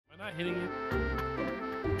not hitting it.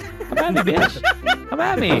 Come at me, bitch. Come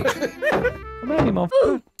at me. Come at me,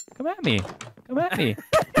 motherfucker. Come at me. Come at me.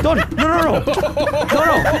 Don't. No.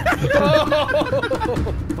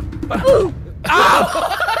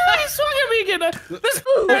 Ow! He swung at me again.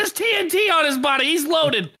 There's TNT on his body. He's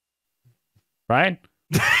loaded. Ryan?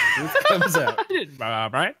 Comes out.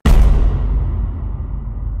 Right?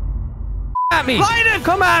 At me. Biden!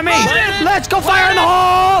 Come at me. Biden! Let's go fire in the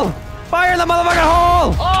hole. Fire in the motherfucking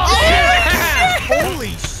hole. Oh, yeah! Holy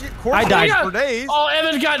shit. I died. For days. Oh,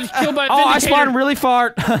 Evan got killed by a Oh, I Vindicator. spawned really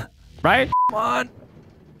far. Right? Come on.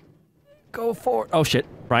 Go for it. Oh, shit.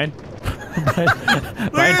 Ryan? Ryan?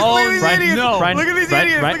 Look at these idiots. no. Ryan? Look at these Ryan?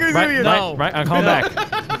 idiots. Ryan? Look at these Ryan? idiots. Ryan? Ryan? I'm coming back.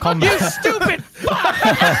 I'm coming back. You stupid fuck!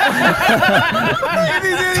 Look at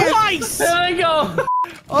these idiots. Twice! There they go.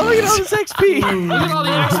 Oh, look at all this XP. Look at all the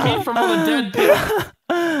XP from all the dead people.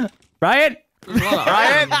 Ryan?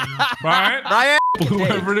 Ryan. Ryan. Blew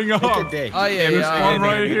everything up. Oh, yeah. There's one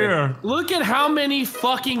right here. Look at how many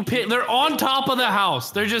fucking pit. They're on top of the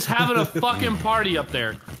house. They're just having a fucking party up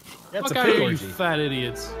there. That's Fuck a out of here, you orgy. fat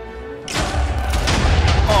idiots.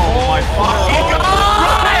 Oh, my fucking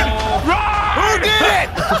God. Run! Who did it?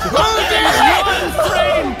 Who did it? 1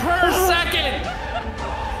 frame per second.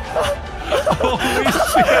 Holy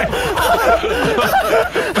shit!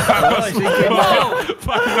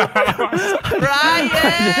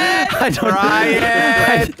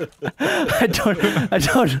 Ryan.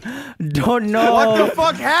 know. What the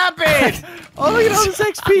fuck happened? Oh, look at all this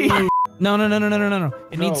XP. No.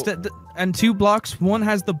 It needs to, and 2 blocks. One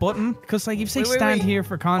has the button, because like if you say Wait. stand here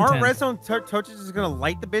for content. Aren't redstone torches just gonna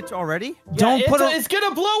light the bitch already? Don't put It's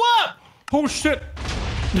gonna blow up. Oh shit!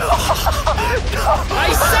 I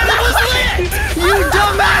said it was lit. You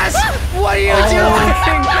dumbass! What are you doing?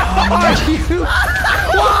 Are you?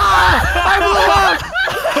 Wow! I blew up!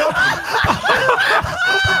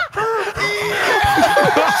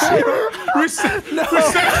 Reset the map!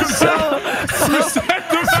 Reset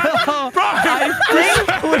the map! Brian!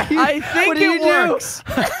 I think it works.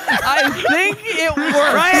 I think it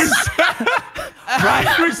works.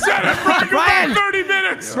 Ryan! Reset it! Brian! Go Ryan! back 30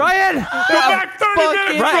 minutes! Ryan! Go back 30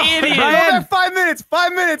 minutes! Ryan! Go back 5 minutes.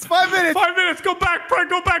 5 minutes. 5 minutes. 5 minutes! Go back, Brian!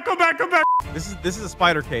 Go back! Go back! Go back! This is a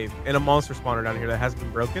spider cave and a monster spawner down here that hasn't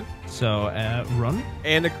been broken, So, run.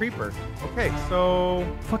 and a creeper. Okay, so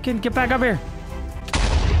Fucking get back up here.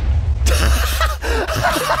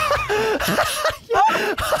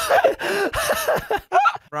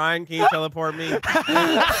 Brian, can you teleport me? You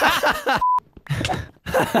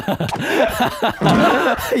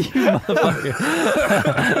motherfucker.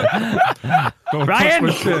 Don't Ryan! touch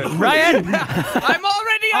my shit. Ryan! I'm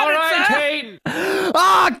already on All it, right, sir. Kate.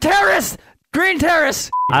 Ah, terrace! Green terrace!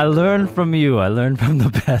 I learned from you. I learned from the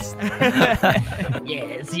best.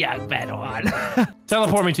 Yes, young Vanoss.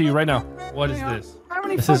 Teleport me to you right now. What is this? How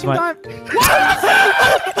many This is fucking my- times?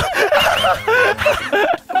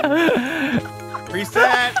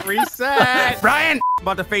 Reset. Ryan!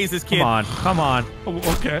 About to phase this kid. Come on. Oh,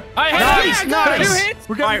 okay. I Nice, hit nice. you. 2 hits.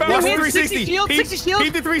 We're All right, getting what's back. the 60 360? shield, 60 shield.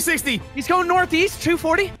 Keep the 360. He's going northeast,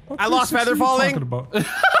 240. I lost feather falling.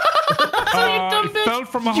 Fell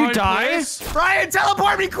from a You high die? place. Ryan,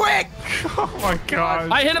 teleport me quick. Oh my god.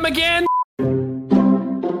 I hit him again.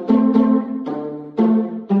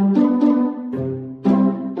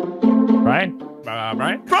 Ryan?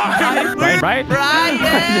 Right? Brian! Ryan? Ryan? Ryan?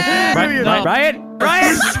 Ryan? Ryan? Ryan? Ryan?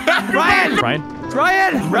 Ryan? Ryan? Ryan? Ryan? Ryan?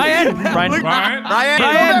 Ryan! Ryan.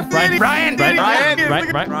 Ryan? Ryan? Ryan? Ryan. Ryan?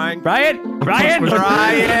 Ryan. Ryan? Ryan. Ryan? Ryan?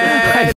 Ryan.